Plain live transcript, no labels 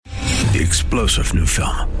the explosive new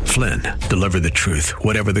film, Flynn, deliver the truth,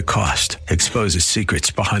 whatever the cost. Exposes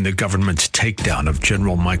secrets behind the government's takedown of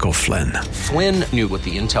General Michael Flynn. Flynn knew what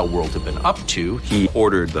the intel world had been up to. He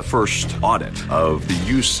ordered the first audit of the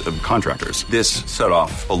use of contractors. This set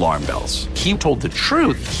off alarm bells. He told the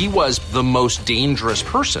truth. He was the most dangerous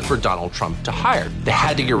person for Donald Trump to hire. They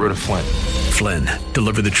had to get rid of Flynn. Flynn,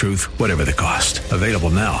 deliver the truth, whatever the cost. Available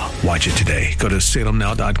now. Watch it today. Go to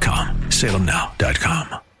salemnow.com.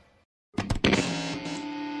 salemnow.com.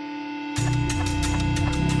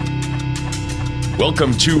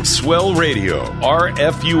 Welcome to Swell Radio,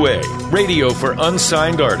 RFUA, radio for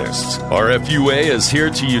unsigned artists. RFUA is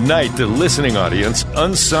here to unite the listening audience,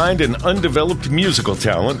 unsigned and undeveloped musical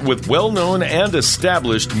talent with well-known and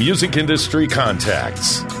established music industry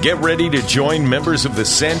contacts. Get ready to join members of the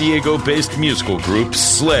San Diego-based musical group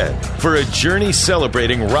SLED for a journey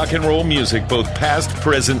celebrating rock and roll music both past,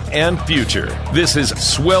 present, and future. This is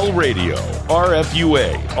Swell Radio,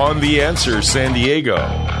 RFUA, on The Answer San Diego.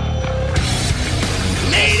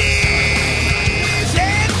 Ladies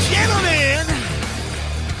and gentlemen,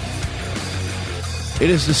 it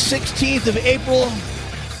is the 16th of April,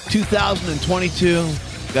 2022.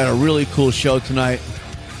 Got a really cool show tonight.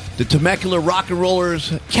 The Temecula Rock and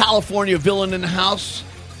Rollers, California Villain in the house.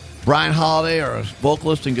 Brian Holiday, our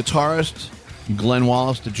vocalist and guitarist. Glenn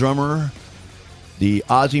Wallace, the drummer. The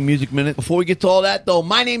Aussie Music Minute. Before we get to all that, though,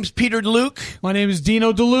 my name's Peter DeLuke. My name is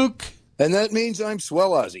Dino DeLuke. And that means I'm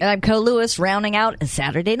Swell Ozzy. And I'm Co Lewis, rounding out a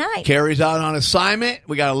Saturday night. Carrie's out on assignment.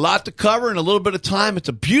 We got a lot to cover in a little bit of time. It's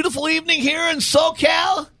a beautiful evening here in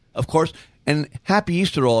SoCal, of course. And happy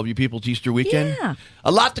Easter to all of you people. It's Easter weekend. Yeah.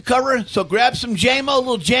 A lot to cover. So grab some JMO, a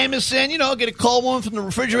little Jameson, get a cold one from the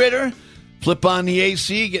refrigerator. Flip on the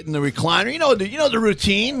AC, get in the recliner. You know the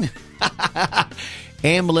routine.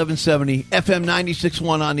 AM 1170, FM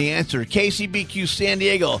 96.1 on The Answer, KCBQ San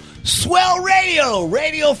Diego, Swell Radio,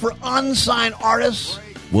 radio for unsigned artists.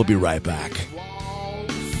 We'll be right back.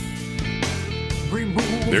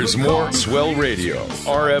 There's more Swell Radio,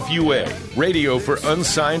 RFUA, radio for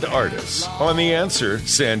unsigned artists, on The Answer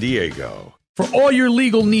San Diego. For all your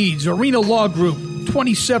legal needs, Arena Law Group,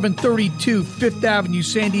 2732 Fifth Avenue,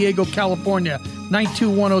 San Diego, California,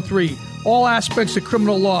 92103. All aspects of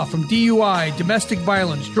criminal law, from DUI, domestic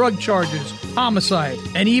violence, drug charges, homicide,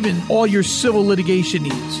 and even all your civil litigation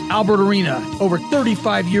needs. Albert Arena, over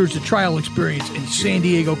 35 years of trial experience in San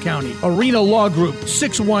Diego County. Arena Law Group,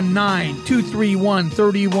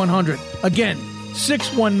 619-231-3100. Again,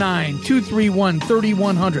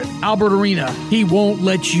 619-231-3100. Albert Arena, he won't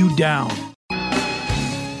let you down.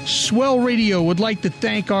 Swell Radio would like to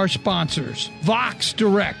thank our sponsors: Vox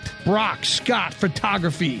Direct, Brock Scott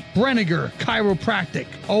Photography, Brenniger Chiropractic,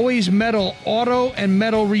 Always Metal Auto and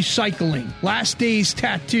Metal Recycling, Last Days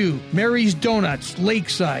Tattoo, Mary's Donuts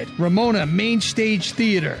Lakeside, Ramona Main Stage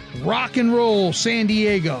Theater, Rock and Roll San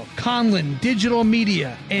Diego, Conlin Digital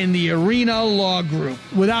Media, and the Arena Law Group.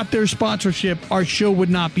 Without their sponsorship, our show would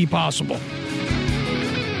not be possible.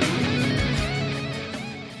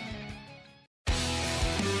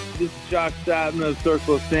 This is Jock Staben of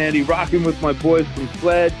Circle of Sandy, rocking with my boys from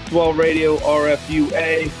SLED, Swell Radio,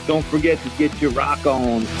 RFUA. Don't forget to get your rock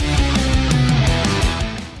on.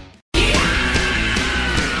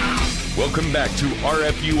 Welcome back to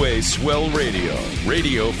RFUA Swell Radio,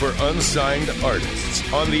 radio for unsigned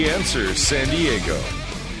artists, on The Answer San Diego.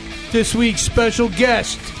 This week's special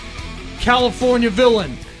guest, California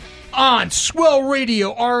Villain, on Swell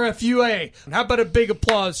Radio, RFUA. How about a big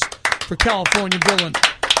applause for California Villain?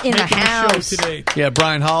 In the house today. Yeah,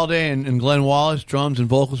 Brian Holiday and Glenn Wallace, drums and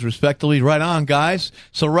vocals respectively. Right on, guys.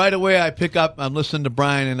 So right away I'm listening to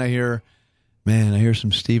Brian and I hear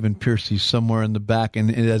some Stephen Pearcy somewhere in the back.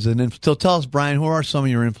 And so tell us, Brian, who are some of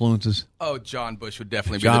your influences? Oh, John Bush would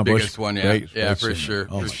definitely be the biggest one. Yeah, great for sure.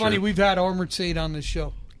 Oh, it's funny, we've had Armored Saint on this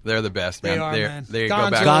show. They're the best, man. Man. They go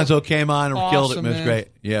back. Gonzo came on and killed it, man. It was man. great.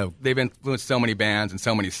 Yeah. They've influenced so many bands and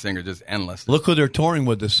so many singers, just endless. Look who they're touring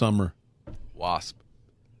with this summer. Wasp.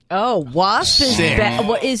 Oh, Wasp is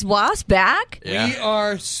back. Is Wasp back? Yeah. We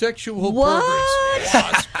are sexual What? perverts.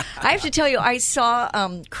 Wasp. I have to tell you, I saw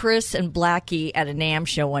Chris and Blackie at a NAMM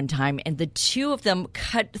show one time, and the two of them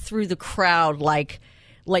cut through the crowd like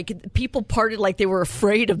people parted like they were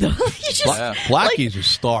afraid of them. Blackie's a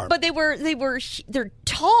star. But they're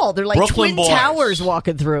tall. They're like Brooklyn twin boys. towers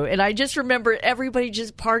walking through. And I just remember everybody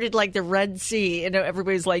just parted like the Red Sea. And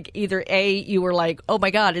everybody's like, either A, you were like, oh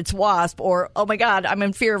my God, it's Wasp, or oh my God, I'm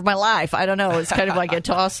in fear of my life. I don't know. It's kind of like a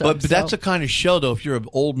toss-up. But that's the kind of show, though, if you're an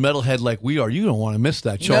old metalhead like we are, you don't want to miss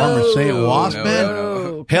that show. No. I'm going to say it, Wasp, No, man.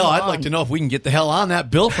 no. So hell, I'd like to know if we can get the hell on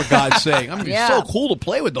that bill, for God's sake. I mean, it's so cool to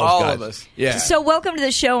play with those All guys. of us. Yeah. So welcome to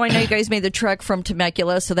the show. I know you guys made the trek from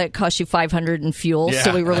Temecula, so that cost you $500 in fuel.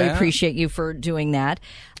 So we really appreciate you for doing that.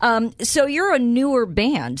 So you're a newer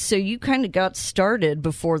band, so you kind of got started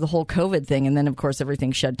before the whole COVID thing, and then, of course,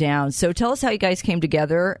 everything shut down. So tell us how you guys came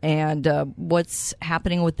together and what's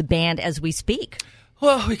happening with the band as we speak.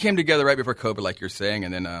 Well, we came together right before COVID, like you're saying,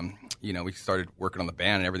 and then, we started working on the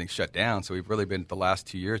band and everything shut down. So we've really been the last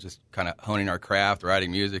 2 years just kind of honing our craft,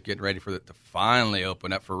 writing music, getting ready for it to finally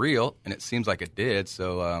open up for real, and it seems like it did.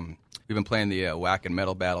 So we've been playing the whack and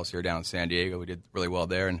metal battles here down in San Diego. We did really well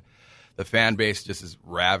there, and the fan base just is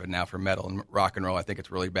rabid now for metal and rock and roll. I think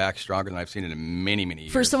it's really back stronger than I've seen it in many, many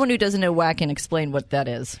years. For someone who doesn't know Wacken, explain what that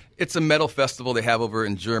is. It's a metal festival they have over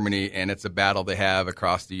in Germany, and it's a battle they have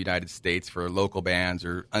across the United States for local bands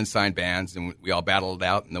or unsigned bands, and we all battle it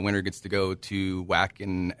out, and the winner gets to go to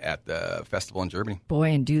Wacken at the festival in Germany.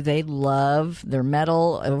 Boy, and do they love their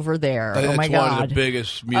metal over there. Oh, my God. It's one of the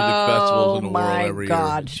biggest music festivals in the world every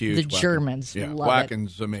year. It's huge. The Germans love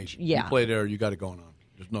Wacken's amazing. Yeah. You play there, you got it going on.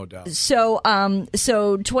 There's no doubt. So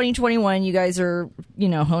 2021, you guys are,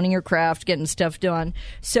 honing your craft, getting stuff done.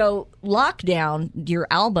 So Lockdown, your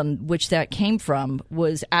album, which that came from,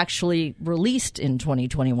 was actually released in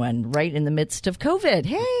 2021, right in the midst of COVID.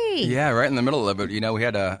 Hey! Yeah, right in the middle of it. We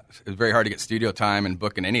had it was very hard to get studio time and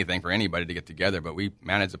booking anything for anybody to get together, but we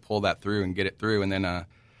managed to pull that through and get it through. And then,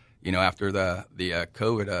 after the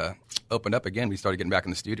COVID opened up again, we started getting back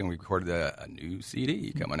in the studio and we recorded a new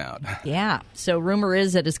CD coming out. Yeah. So rumor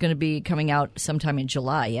is that it's going to be coming out sometime in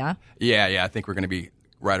July, yeah? Yeah. I think we're going to be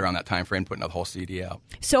right around that time frame putting the whole CD out.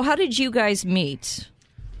 So how did you guys meet?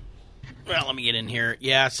 Well, let me get in here.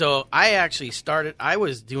 Yeah, so I actually I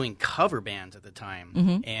was doing cover bands at the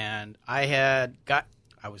time, and I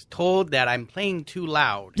was told that I'm playing too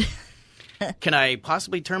loud. Can I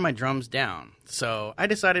possibly turn my drums down? So I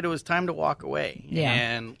decided it was time to walk away. Yeah.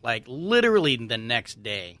 And literally the next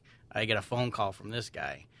day, I get a phone call from this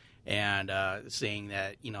guy, and saying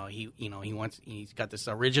that he's got this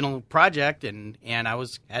original project, and I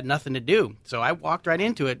had nothing to do. So I walked right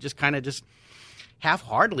into it, just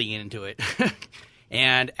half-heartedly into it.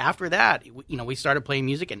 And after that, we started playing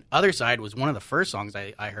music, and Other Side was one of the first songs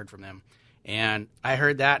I heard from them. And I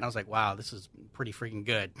heard that, and I was like, wow, this is pretty freaking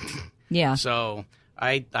good. Yeah. So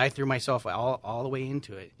I threw myself all the way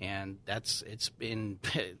into it, and it's been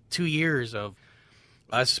 2 years of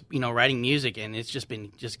us, writing music, and it's just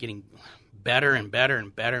been getting better and better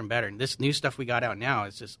and better and better. And this new stuff we got out now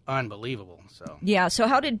is just unbelievable. So yeah. So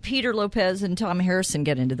how did Peter Lopez and Tom Harrison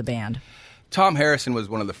get into the band? Tom Harrison was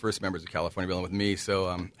one of the first members of California Villain with me,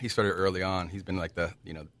 so he started early on. He's been like the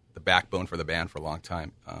backbone for the band for a long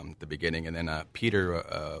time at the beginning. And then Peter,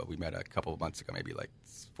 we met a couple of months ago, maybe like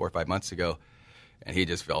 4 or 5 months ago, and he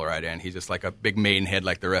just fell right in. He's just like a big Maidenhead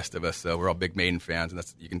like the rest of us. So we're all big Maiden fans, and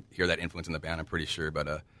you can hear that influence in the band, I'm pretty sure.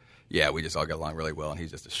 But we just all get along really well, and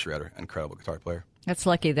he's just a shredder, incredible guitar player. That's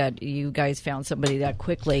lucky that you guys found somebody that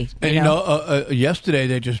quickly. And yesterday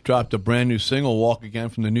they just dropped a brand new single, "Walk Again,"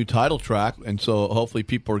 from the new title track, and so hopefully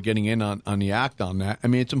people are getting in on the act on that. I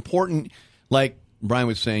mean, it's important, like Brian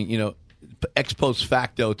was saying, ex post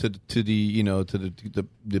facto to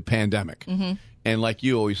the pandemic. Mm-hmm. And like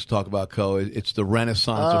you always talk about, Co, it's the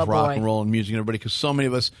renaissance of rock and roll and music and everybody, because so many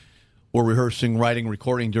of us were rehearsing, writing,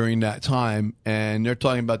 recording during that time, and they're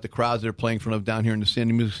talking about the crowds they're playing in front of down here in the San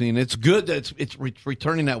Diego music scene. It's good that it's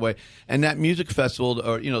returning that way. And that music festival,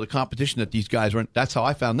 or the competition that these guys run, that's how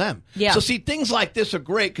I found them. Yeah. So see, things like this are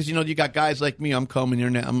great because you got guys like me. I'm coming here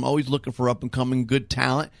now. I'm always looking for up and coming good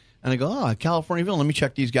talent. And I go, California Villain, let me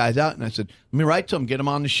check these guys out. And I said, let me write to them, get them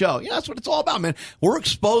on the show. That's what it's all about, man. We're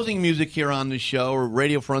exposing music here on the show, or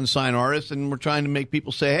Radio for Unsigned Artists, and we're trying to make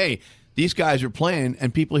people say, hey, these guys are playing,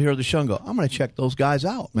 and people hear the show and go, I'm going to check those guys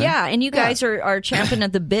out, man. Yeah, and you guys are champing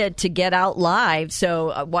at the bit to get out live.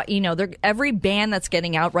 So, every band that's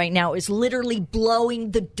getting out right now is literally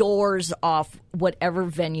blowing the doors off whatever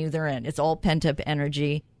venue they're in. It's all pent-up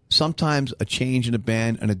energy. Sometimes a change in a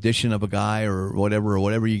band, an addition of a guy or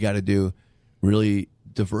whatever you got to do, really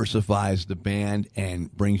diversifies the band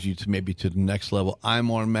and brings you to the next level.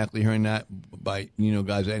 I'm automatically hearing that by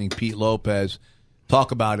guys adding Pete Lopez.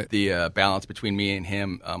 Talk about it. The balance between me and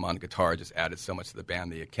him on guitar just added so much to the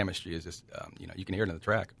band. The chemistry is just you can hear it in the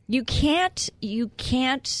track. You can't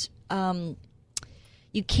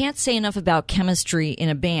say enough about chemistry in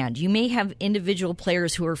a band. You may have individual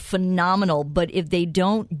players who are phenomenal, but if they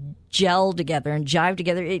don't gel together and jive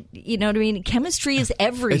together. You know what I mean? Chemistry is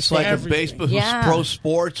everything. It's like a baseball, pro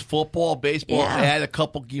sports, football, baseball. Yeah. They had a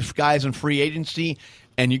couple guys in free agency,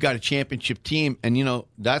 and you got a championship team. And,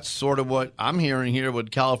 that's sort of what I'm hearing here with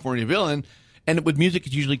California Villain. And with music,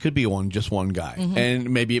 it usually could be just one guy. Mm-hmm. And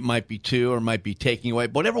maybe it might be two or it might be taking away.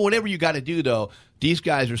 Whatever you got to do, though, these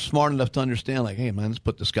guys are smart enough to understand, like, hey, man, let's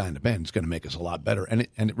put this guy in the band. It's going to make us a lot better. And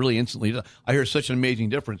it really instantly does. I hear such an amazing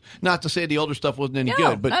difference. Not to say the older stuff wasn't any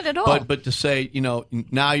good. But, not at all. But to say,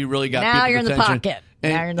 now you really got now people's you're in attention. the pocket.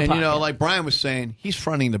 And, now you're in the pocket. like Brian was saying, he's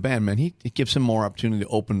fronting the band, man. It gives him more opportunity to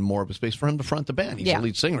open more of a space for him to front the band. He's the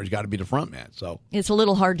lead singer. He's got to be the front man. So it's a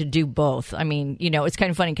little hard to do both. I mean, it's kind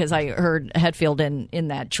of funny because I heard Hetfield in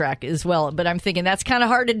that track as well. But I'm thinking that's kind of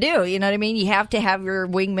hard to do. You know what I mean? You have to have your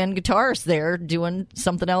wingman guitarist there doing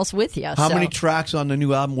something else with you. How many tracks on the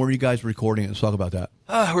new album were you guys recording? Let's talk about that.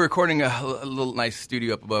 We're recording a little nice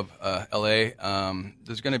studio up above L.A.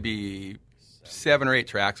 There's going to be 7 or 8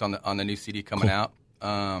 tracks on the new CD coming out.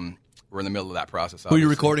 We're in the middle of that process. Who are you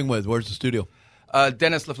recording with? Where's the studio?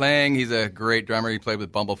 Dennis LaFlang. He's a great drummer. He played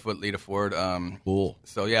with Bumblefoot, Lita Ford. Cool.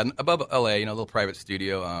 So yeah, above L.A., a little private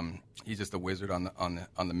studio. He's just a wizard on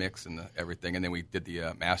the mix and everything. And then we did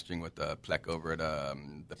the mastering with Plek over at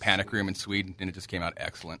the Panic Room in Sweden, and it just came out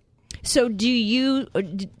excellent. So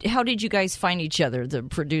how did you guys find each other, the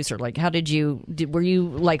producer? Like, were you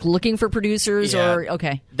like looking for producers or,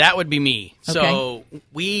 okay? That would be me. Okay. So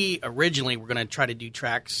we originally were going to try to do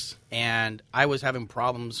tracks, and I was having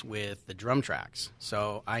problems with the drum tracks.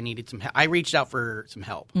 So I needed some help. I reached out for some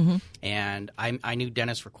help, and I knew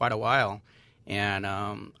Dennis for quite a while. And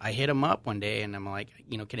I hit him up one day, and I'm like,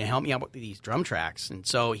 can you help me out with these drum tracks? And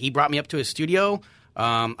so he brought me up to his studio.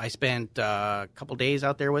 I spent a couple days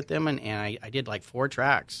out there with him, and I did like 4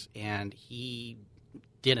 tracks, and he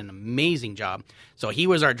did an amazing job. So he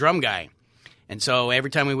was our drum guy. And so every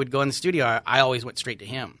time we would go in the studio, I always went straight to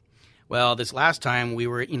him. Well, this last time we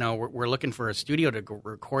were, we're looking for a studio to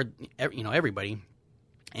record, everybody.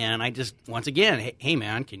 And I just, once again, hey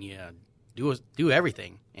man, can you do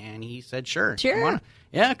everything? And he said, sure.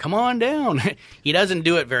 Come on down. He doesn't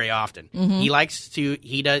do it very often. He likes to,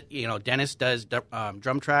 Dennis does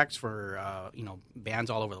drum tracks for, bands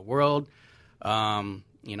all over the world.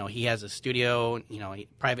 He has a studio,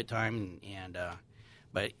 private time,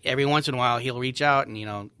 but every once in a while he'll reach out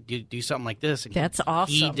and, do something like this. And that's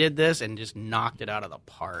awesome. He did this and just knocked it out of the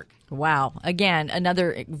park. Wow. Again,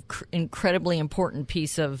 another incredibly important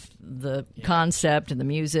piece of the concept and the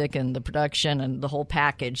music and the production and the whole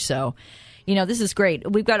package. So, this is great.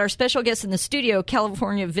 We've got our special guest in the studio,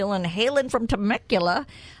 California Villain, hailing from Temecula,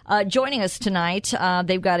 joining us tonight.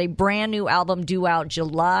 They've got a brand new album due out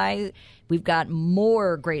July. We've got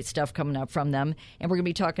more great stuff coming up from them. And we're going to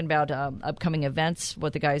be talking about upcoming events,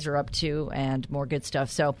 what the guys are up to, and more good stuff.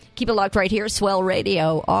 So keep it locked right here. Swell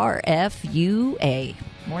Radio, RFUA.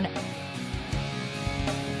 More now.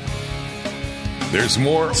 There's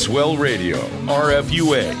more Swell Radio,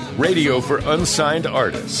 RFUA, radio for unsigned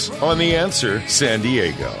artists, on The Answer San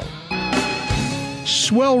Diego.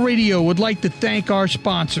 Swell Radio would like to thank our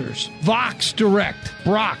sponsors: Vox Direct,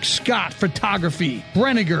 Brock Scott Photography,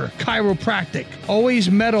 Brenniger Chiropractic, Always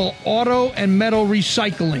Metal Auto and Metal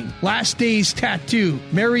Recycling, Last Days Tattoo,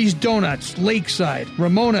 Mary's Donuts Lakeside,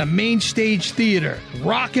 Ramona Main Stage Theater,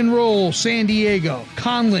 Rock and Roll San Diego,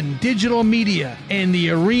 Conlin Digital Media, and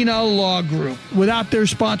the Arena Law Group. Without their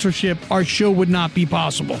sponsorship, our show would not be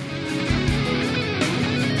possible.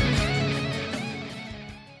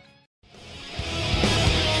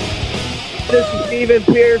 This is Stephen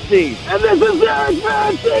Piercy. And this is Eric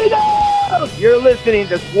Martino. You're listening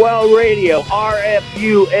to Swell Radio,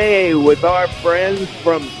 RFUA, with our friends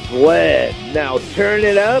from SLED. Now turn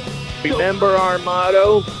it up. Remember our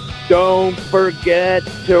motto, don't forget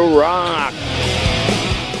to rock.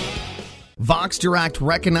 Vox Direct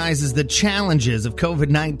recognizes the challenges of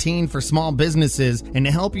COVID-19 for small businesses, and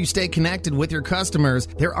to help you stay connected with your customers,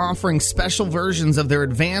 they're offering special versions of their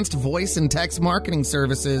advanced voice and text marketing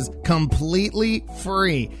services completely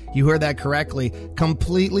free. You heard that correctly,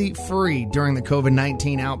 completely free during the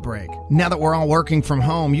COVID-19 outbreak. Now that we're all working from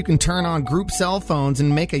home, you can turn on group cell phones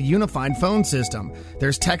and make a unified phone system.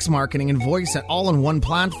 There's text marketing and voice all in one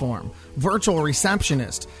platform. Virtual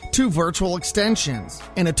receptionist, 2 virtual extensions,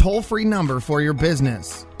 and a toll-free number for your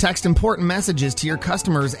business. Text important messages to your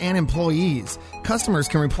customers and employees. Customers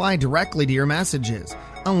can reply directly to your messages.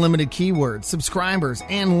 Unlimited keywords, subscribers,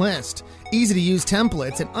 and list. Easy-to-use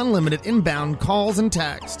templates and unlimited inbound calls and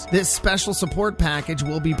text. This special support package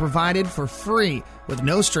will be provided for free with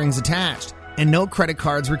no strings attached. and no credit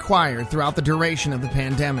cards required throughout the duration of the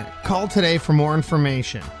pandemic. Call today for more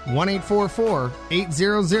information.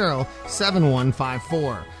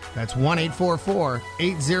 1-844-800-7154. That's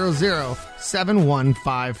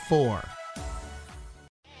 1-844-800-7154.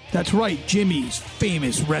 That's right, Jimmy's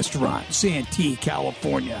famous restaurant, Santee,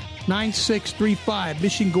 California. 9635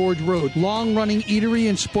 Mission Gorge Road. Long-running eatery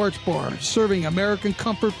and sports bar, serving American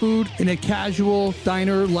comfort food in a casual,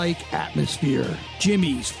 diner-like atmosphere.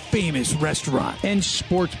 Jimmy's famous restaurant and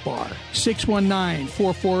sports bar.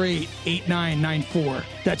 619-448-8994.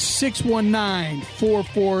 That's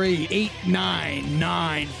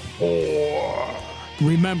 619-448-8994.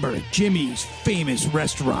 Remember, Jimmy's famous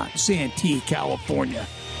restaurant, Santee, California.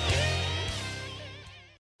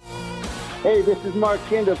 Hey, this is Mark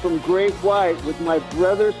Kinda from Great White with my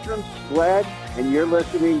brothers from SWAG, and you're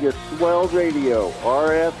listening to Swell Radio,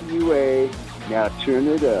 RFUA. Now turn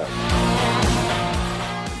it up.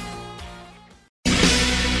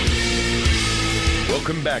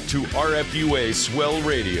 Welcome back to RFUA Swell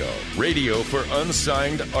Radio, radio for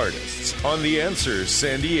unsigned artists on The Answer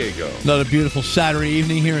San Diego. Another beautiful Saturday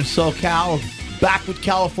evening here in SoCal. Back with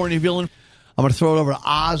California Villain. I'm going to throw it over to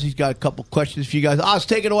Oz. He's got a couple questions for you guys. Oz,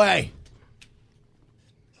 take it away.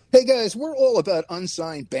 Hey, guys, we're all about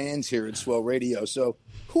unsigned bands here at Swell Radio. So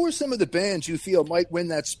who are some of the bands you feel might win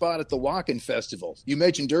that spot at the Wacken Festival? You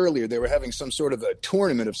mentioned earlier they were having some sort of a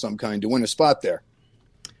tournament of some kind to win a spot there.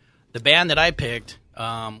 The band that I picked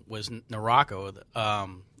was Narocco. It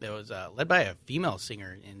was led by a female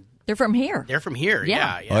singer. And they're from here. They're from here,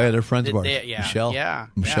 yeah. Oh, yeah, they're friends of ours. Michelle.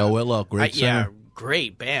 Michelle Whitlock, great singer. Yeah,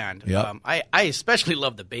 great band. Yep. I especially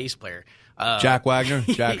love the bass player. Jack Wagner,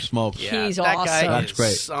 Jack Smokes. He's that awesome. guy That's is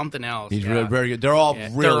great. something else. He's really very good. They're all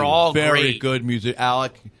very great. good music.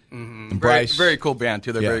 Alec and Very, Bryce. very cool band,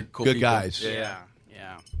 too. They're very cool good people. guys. Yeah.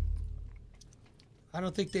 I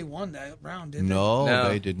don't think they won that round, did they? No,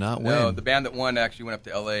 they did not win. No, the band that won actually went up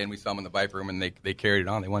to L.A., and we saw them in the Viper Room, and they carried it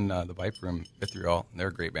on. They won the Viper Room, Mithril, and they're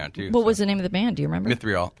a great band, too. What was the name of the band? Do you remember?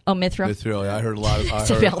 Mithril. Oh, Mithril. Mithril. I heard a lot of.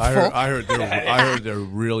 I heard they're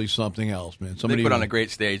really something else, man. They put on a great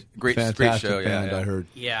stage, great show. Band, I heard.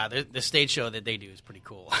 Yeah, the stage show that they do is pretty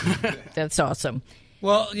cool. That's awesome.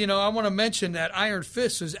 Well, I want to mention that Iron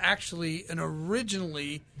Fist was actually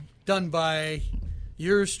originally done by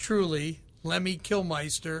yours truly, Lemmy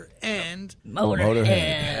Kilmister, and Motorhead.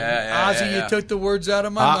 Ozzy, you took the words out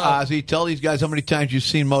of my mouth. Ozzy, tell these guys how many times you've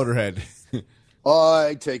seen Motorhead.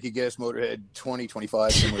 I take a guess, Motorhead, 20,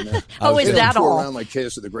 25, somewhere in there. Is that all? Around like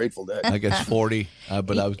Kiss or the Grateful Dead. I guess 40,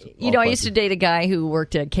 but I was... I used to date a guy who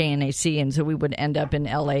worked at KNAC, and so we would end up in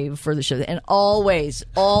L.A. for the show. And always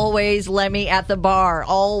Lemmy at the bar.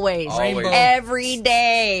 Always. Every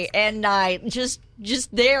day and night.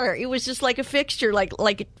 Just there. It was just like a fixture, like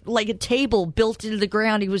a table built into the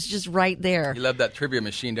ground. He was just right there. He loved that trivia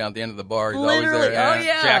machine down at the end of the bar. He's Literally. always there. Oh,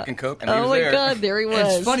 yeah. Jack and Coke, and he was my there. God, there he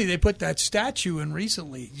was. It's funny, they put that statue in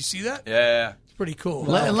recently. You see that? Yeah. It's pretty cool.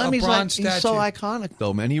 Lemmy's bronze he's so statue. iconic,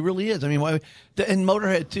 though, man. He really is. I mean, and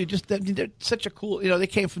Motorhead, too, they're such a cool... they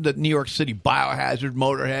came from the New York City Biohazard,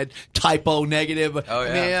 Motorhead, Typo Negative. Oh,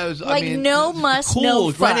 yeah. No muss, cool.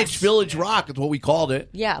 no fuss. Greenwich Village Rock is what we called it.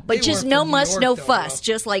 Yeah, but They just weren't no from New muss, York, no though, fuss.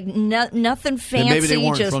 bro. Just like nothing fancy. And maybe they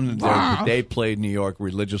weren't just, from there, but they played New York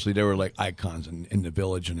religiously. They were like icons in the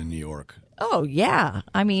Village and in New York. Oh yeah,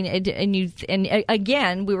 I mean, and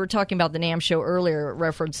again, we were talking about the NAMM show earlier,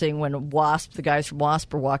 referencing when the guys from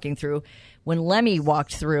Wasp were walking through. When Lemmy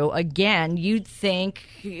walked through, again, you'd think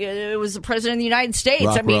it was the president of the United States.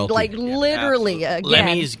 Rock I mean, royalty. like literally, again,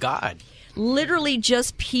 Lemmy's God. Literally,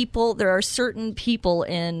 just people. There are certain people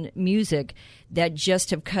in music that just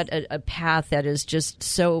have cut a path that is just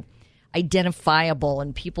so identifiable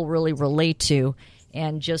and people really relate to,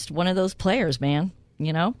 and just one of those players, man.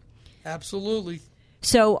 Absolutely.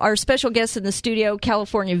 So our special guest in the studio,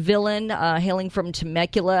 California Villain, hailing from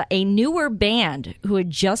Temecula, a newer band who had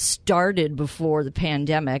just started before the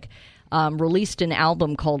pandemic, released an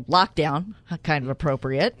album called Lockdown, kind of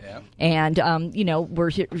appropriate. Yeah. And, we're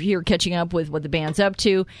here catching up with what the band's up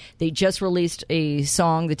to. They just released a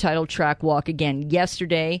song, the title track, Walk Again,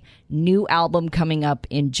 yesterday. New album coming up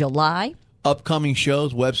in July. Upcoming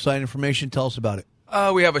shows, website information. Tell us about it.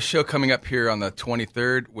 We have a show coming up here on the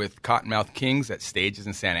 23rd with Cottonmouth Kings at Stages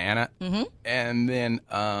in Santa Ana. Mm-hmm. And then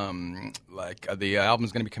the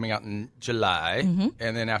album's going to be coming out in July,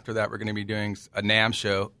 and then after that, we're going to be doing a NAMM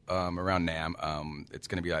show around NAMM. It's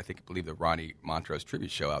going to be, I believe, the Ronnie Montrose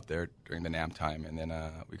tribute show out there during the NAMM time, and then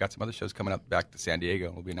we got some other shows coming up back to San Diego,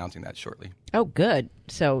 and we'll be announcing that shortly. Oh, good.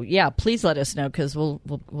 So, yeah, please let us know because we'll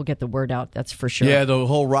get the word out. That's for sure. Yeah, the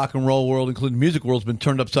whole rock and roll world, including music world, has been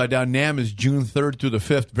turned upside down. NAMM is June 3rd through the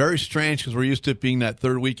 5th. Very strange because we're used to it being that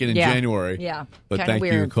third weekend in January. Yeah, but kinda thank you,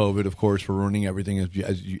 weird. COVID, of course, for ruining everything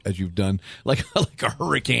as you've done, like a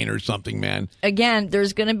hurricane or something, man. Again,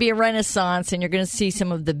 there's going to be a renaissance, and you're going to see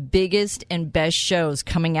some of the biggest and best shows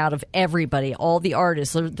coming out of everybody, all the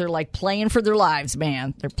artists. They're like playing for their lives,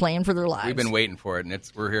 man. They're playing for their lives. We've been waiting for it,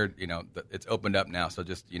 and we're here. It's opened up now, so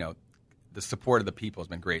just the support of the people has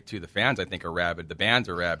been great too. The fans, I think, are rabid. The bands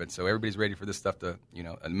are rabid. So everybody's ready for this stuff to,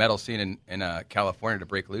 a metal scene in California to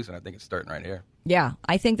break loose, and I think it's starting right here. Yeah,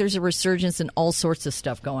 I think there's a resurgence in all sorts of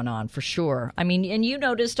stuff going on for sure. I mean, and you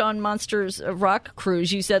noticed on Monsters Rock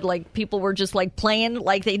Cruise, you said like people were just like playing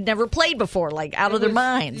like they'd never played before, like out of their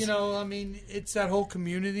minds. I mean, it's that whole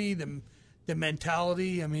community, the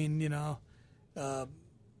mentality. I mean,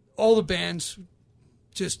 all the bands,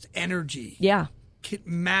 just energy. Yeah.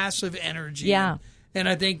 Massive energy. Yeah. And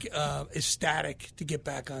I think ecstatic to get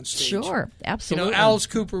back on stage. Sure, absolutely. Alice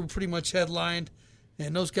Cooper pretty much headlined,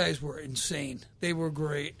 and those guys were insane. They were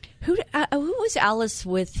great. Who was Alice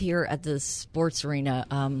with here at the sports arena?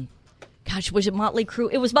 Was it Motley Crue?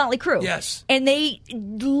 It was Motley Crue. Yes. And they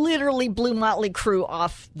literally blew Motley Crue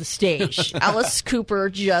off the stage. Alice Cooper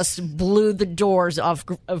just blew the doors off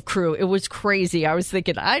of Crue. It was crazy. I was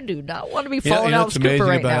thinking, I do not want to be following Alice Cooper right now. What's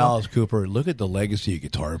amazing about Alice Cooper, look at the legacy of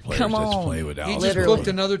guitar players that's played with Alice. He just booked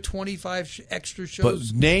another 25 extra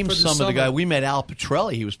shows. But name some of the guys. We met Al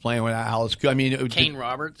Petrelli. He was playing with Alice Cooper. I mean, Kane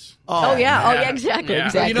Roberts. Oh, yeah. Exactly. Yeah.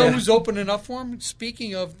 Exactly. You know who's opening up for him?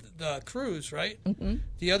 Speaking of the cruise, right? Mm-hmm.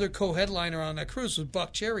 The other co-headliner on that cruise was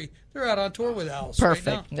Buck Cherry. They're out on tour with Alice. Perfect.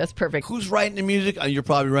 Right now. That's perfect. Who's writing the music? You're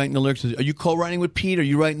probably writing the lyrics. Are you co-writing with Pete? Are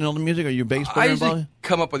you writing all the music? Are you a bass player? I usually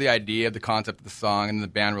come up with the idea of the concept of the song, and the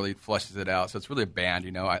band really fleshes it out. So it's really a band,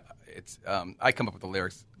 I come up with the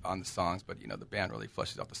lyrics on the songs, but the band really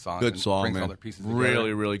fleshes out the songs. Good and song, brings man. all their pieces together.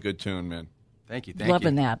 Really, really good tune, man. Thank you.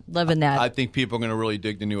 Loving that. I think people are going to really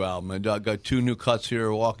dig the new album. I got 2 new cuts here,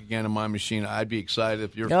 Walk Again in My Machine. I'd be excited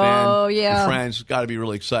if you're a fan. Your friends got to be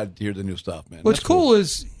really excited to hear the new stuff, man. What's cool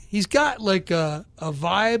is he's got like a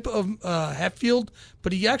vibe of Hetfield,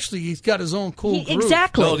 but he's got his own cool groove.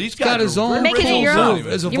 Exactly. No, he's got his own making it your own.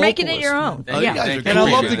 as a You're making it vocalist. your own. Oh, yeah. you guys are And cool.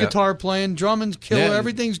 I love the guitar playing, Drummond's killer,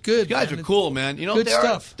 everything's good. You guys man. are cool, man. Good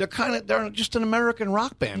stuff. They're just an American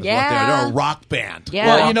rock band. Yeah. They're a rock band. Yeah.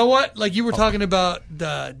 Well, you know what? Like you were talking about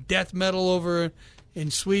the death metal over in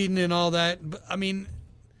Sweden and all that. I mean,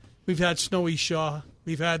 we've had Snowy Shaw.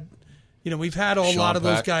 We've had a lot of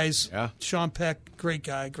those guys. Yeah. Sean Peck, great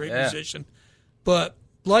guy, great musician. But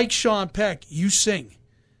like Sean Peck, you sing.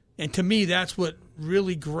 And to me, that's what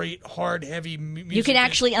really great, hard, heavy music You can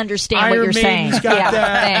actually understand Iron what you're Maiden's saying. got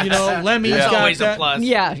that. Lemmy's got always that. a plus.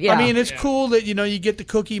 Yeah. I mean, it's cool that, you get the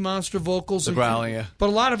Cookie Monster vocals. The growling, yeah. But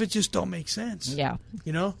a lot of it just don't make sense. Yeah.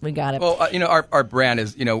 We got it. Well, our brand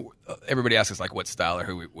is, everybody asks us like what style or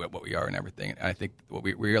what we are and everything. And I think what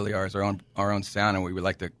we really are is our own sound, and we would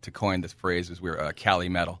like to coin this phrase as we're Cali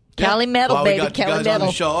metal. Cali metal, Well, baby. we got you Cali guys on metal.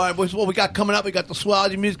 the show. All right, boys, what we got coming up? We got the Swell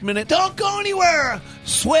Music Minute. Don't go anywhere.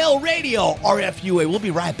 Swell Radio, RFUA. We'll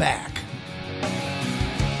be right back.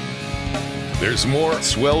 There's more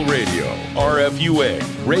Swell Radio,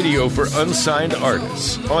 RFUA, radio for unsigned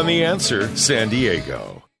artists, on The Answer San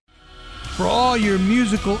Diego. For all your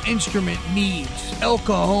musical instrument needs, El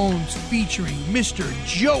Cajon's featuring Mr.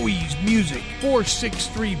 Joey's Music,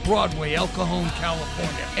 463 Broadway, El Cajon,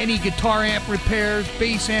 California. Any guitar amp repairs,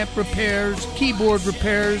 bass amp repairs, keyboard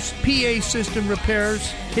repairs, PA system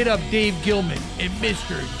repairs, hit up Dave Gilman at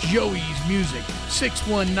Mr. Joey's Music,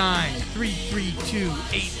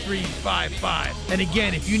 619-332-8355. And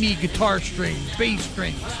again, if you need guitar strings, bass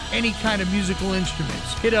strings, any kind of musical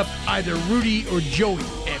instruments, hit up either Rudy or Joey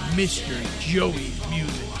at Mr. Joey's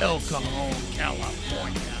Music, El Cajon,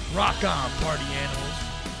 California. Rock on, party animals.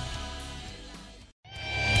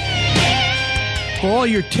 For all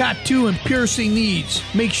your tattoo and piercing needs,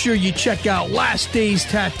 make sure you check out Last Days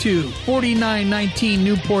Tattoo, 4919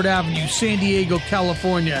 Newport Avenue, San Diego,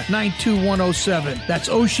 California, 92107. That's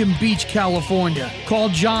Ocean Beach, California. Call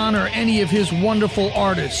John or any of his wonderful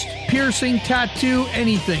artists. Piercing, tattoo,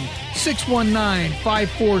 anything.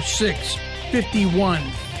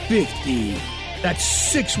 619-546-5150.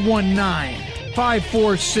 That's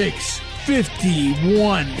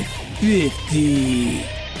 619-546-5150.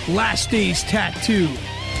 Last Days Tattoo.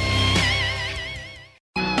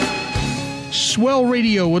 Swell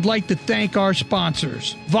Radio would like to thank our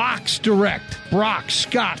sponsors: Vox Direct, Brock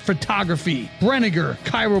Scott Photography, Brenniger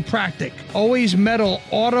Chiropractic, Always Metal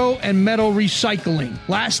Auto and Metal Recycling,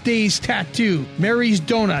 Last Days Tattoo, Mary's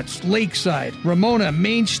Donuts Lakeside, Ramona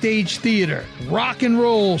Main Stage Theater, Rock and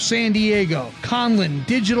Roll San Diego, Conlin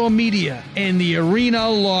Digital Media, and the Arena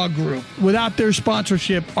Law Group. Without their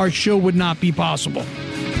sponsorship, our show would not be possible.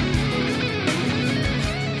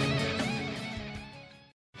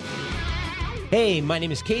 Hey, my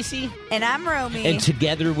name is Casey. And I'm Romy. And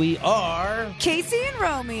together we are... Casey and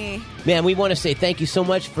Romy. Man, we want to say thank you so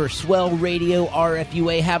much for Swell Radio,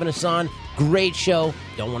 RFUA, having us on. Great show.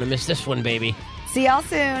 Don't want to miss this one, baby. See y'all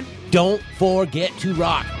soon. Don't forget to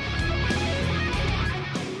rock.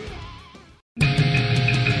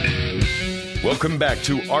 Welcome back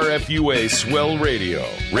to RFUA Swell Radio,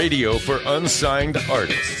 radio for unsigned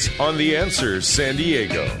artists on The Answer San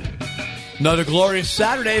Diego. Another glorious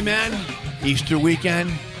Saturday, man. Easter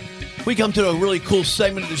weekend. We come to a really cool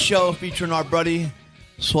segment of the show featuring our buddy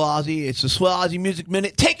Swazi. It's the Swell Ozzy Music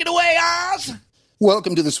Minute. Take it away, Oz!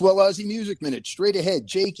 Welcome to the Swell Ozzy Music Minute. Straight ahead,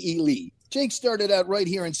 Jake E. Lee. Jake started out right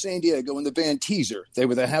here in San Diego in the band Teaser. They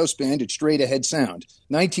were the house band at Straight Ahead Sound.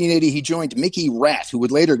 1980, he joined Mickey Rat, who would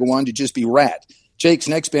later go on to just be Rat. Jake's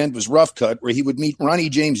next band was Rough Cut, where he would meet Ronnie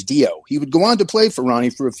James Dio. He would go on to play for Ronnie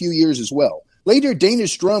for a few years as well. Later, Dana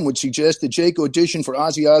Strum would suggest that Jake audition for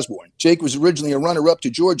Ozzy Osbourne. Jake was originally a runner-up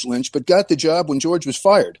to George Lynch, but got the job when George was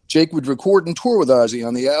fired. Jake would record and tour with Ozzy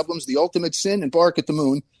on the albums The Ultimate Sin and Bark at the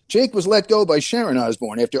Moon. Jake was let go by Sharon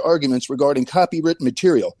Osbourne after arguments regarding copywritten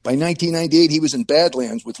material. By 1998, he was in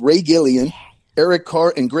Badlands with Ray Gillian, Eric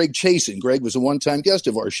Carr, and Greg Chasin. Greg was a one-time guest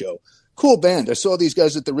of our show. Cool band. I saw these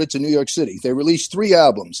guys at the Ritz in New York City. They released 3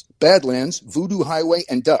 albums: Badlands, Voodoo Highway,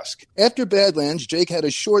 and Dusk. After Badlands, Jake had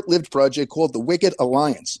a short-lived project called The Wicked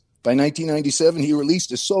Alliance. By 1997, he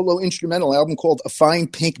released a solo instrumental album called A Fine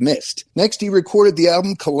Pink Mist. Next, he recorded the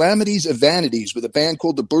album Calamities of Vanities with a band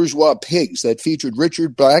called the Bourgeois Pigs that featured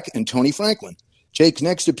Richard Black and Tony Franklin. Jake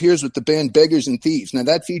next appears with the band Beggars and Thieves. Now,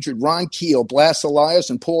 that featured Ron Keel, Blas Elias,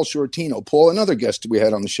 and Paul Shortino. Paul, another guest we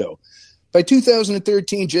had on the show. By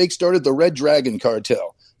 2013, Jake started the Red Dragon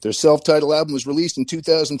Cartel. Their self-titled album was released in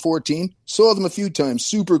 2014. Saw them a few times.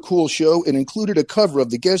 Super cool show. It included a cover of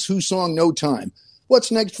the Guess Who song No Time.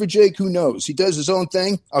 What's next for Jake? Who knows? He does his own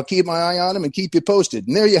thing. I'll keep my eye on him and keep you posted.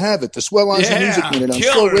 And there you have it, the Swell Ozzy Music Minute on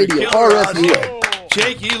Swell Radio, RFUA.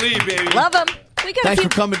 Jake E. Lee, baby. Love him. Thanks for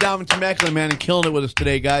coming down from Temecula, man, and killing it with us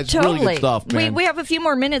today, guys. Totally. Really good stuff, man. We have a few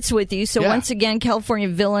more minutes with you. So once again, California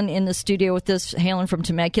Villain in the studio with us, hailing from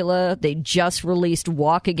Temecula. They just released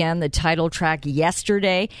Walk Again, the title track,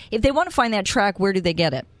 yesterday. If they want to find that track, where do they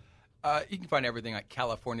get it? You can find everything at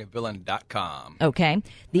CaliforniaVillain.com. Okay.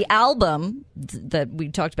 The album that we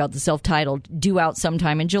talked about, the self-titled, due out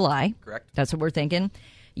sometime in July. Correct. That's what we're thinking.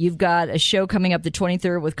 You've got a show coming up the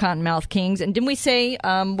 23rd with Cottonmouth Kings. And didn't we say,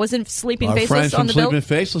 wasn't Sleeping Faceless on the bill? Sleeping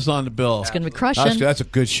Faceless on the bill. It's going to be crushing. That's a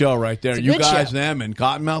good show right there. You guys, show. Them, and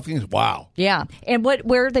Cottonmouth Kings, wow. Yeah. And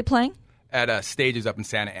where are they playing? At Stages up in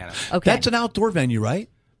Santa Ana. Okay. That's an outdoor venue, right?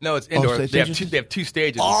 No, it's indoor. They have two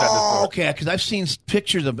stages. Oh, okay. Because I've seen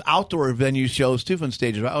pictures of outdoor venue shows too from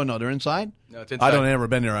stages. Oh no, they're inside. No, it's inside. I don't ever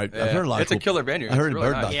been there. I've heard a lot. It's a killer venue. I heard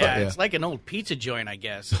about that. Yeah, it's like an old pizza joint, I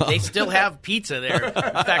guess. They still have pizza there. In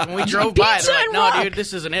fact, when we drove by, they're like, "No, dude,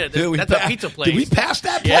 this isn't it. That's a pizza place." Did we pass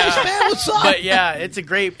that place, man? What's up? But yeah, it's a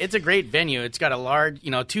great venue. It's got a large,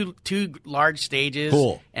 two large stages,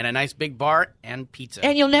 and a nice big bar and pizza.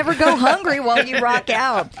 And you'll never go hungry while you rock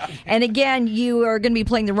out. And again, you are going to be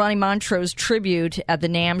playing the Ronnie Montrose tribute at the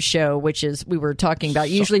NAMM show, which is we were talking about.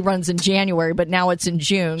 Usually runs in January, but now it's in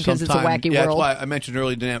June because it's a wacky world. That's why I mentioned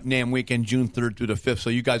early NAMM weekend, June 3rd through the 5th. So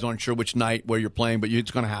you guys aren't sure which night where you're playing, but it's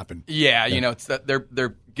going to happen. Yeah, it's that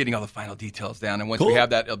they're getting all the final details down, and once we have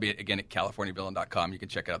that, it'll be again at CaliforniaVillain.com. You can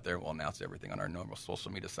check it out there. We'll announce everything on our normal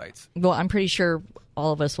social media sites. Well, I'm pretty sure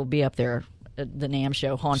all of us will be up there at the NAMM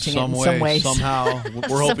show, haunting it in some some ways. Somehow,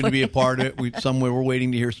 we're hoping to be a part of it. We're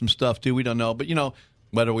waiting to hear some stuff too. We don't know, but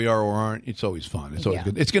whether we are or aren't, it's always fun. It's always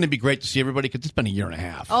good. It's going to be great to see everybody because it's been a year and a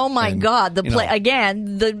half. Oh my God!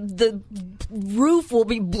 The roof will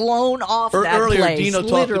be blown off. Earlier, Dino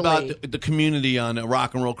talked about the community on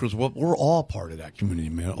Rock and Roll Cruise. We're all part of that community,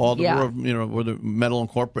 man. We're the Metal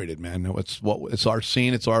Incorporated, man. It's our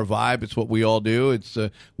scene. It's our vibe. It's what we all do. It's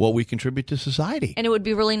what we contribute to society. And it would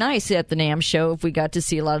be really nice at the NAMM show if we got to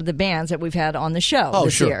see a lot of the bands that we've had on the show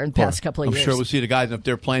this year and past couple of years. I'm sure we'll see the guys, and if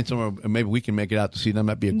they're playing somewhere, maybe we can make it out to see them.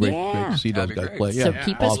 That'd be a great to see those guys play. So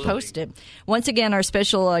keep us posted. Once again, our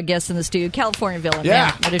special guest in the studio, California Villain. Yeah.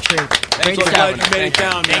 Man, what a treat. Thanks so glad you made it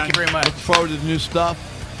down, man. Thank you very much. Look forward to the new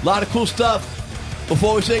stuff. A lot of cool stuff.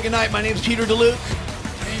 Before we say goodnight, my name's Peter DeLuke.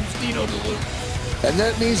 Name's Dino DeLuke. And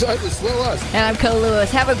that means I was Swell Us. And I'm Co Lewis.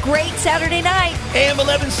 Have a great Saturday night. AM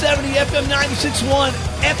 1170, FM 96.1,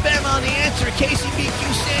 FM on The Answer,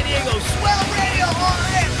 KCBQ San Diego, Swell Radio,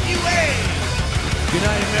 RFUA. Good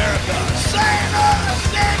night, America. Sayonara,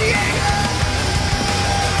 San Diego.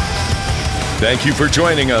 Thank you for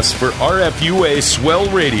joining us for RFUA Swell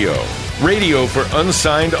Radio, radio for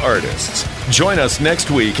unsigned artists. Join us next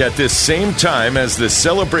week at this same time as the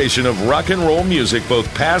celebration of rock and roll music,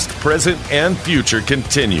 both past, present, and future,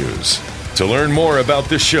 continues. To learn more about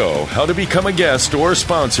the show, how to become a guest or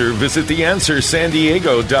sponsor, visit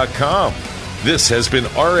theanswersandiego.com. This has been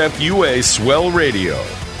RFUA Swell Radio,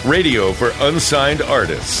 radio for unsigned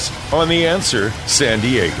artists on The Answer San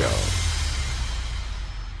Diego.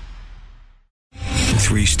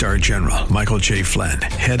 3-star General Michael J. Flynn,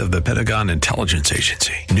 head of the Pentagon Intelligence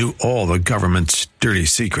Agency, knew all the government's dirty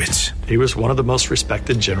secrets. He was one of the most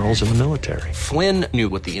respected generals in the military. Flynn knew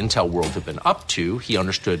what the intel world had been up to. He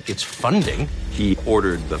understood its funding. He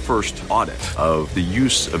ordered the first audit of the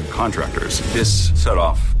use of contractors. This set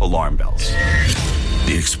off alarm bells.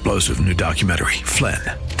 The explosive new documentary, Flynn,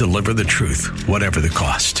 Deliver the Truth, Whatever the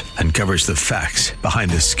Cost, uncovers the facts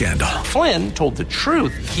behind this scandal. Flynn told the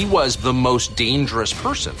truth. He was the most dangerous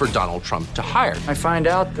person for Donald Trump to hire. I find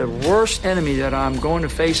out the worst enemy that I'm going to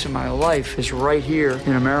face in my life is right here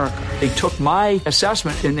in America. They took my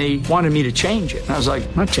assessment and they wanted me to change it. And I was like,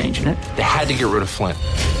 I'm not changing it. They had to get rid of Flynn.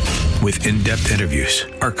 With in-depth interviews,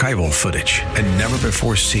 archival footage, and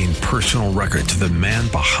never-before-seen personal records of the man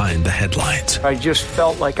behind the headlines. I just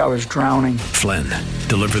felt like I was drowning. Flynn,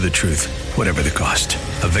 Deliver the Truth, Whatever the Cost.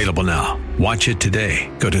 Available now. Watch it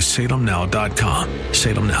today. Go to salemnow.com.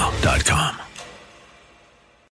 salemnow.com.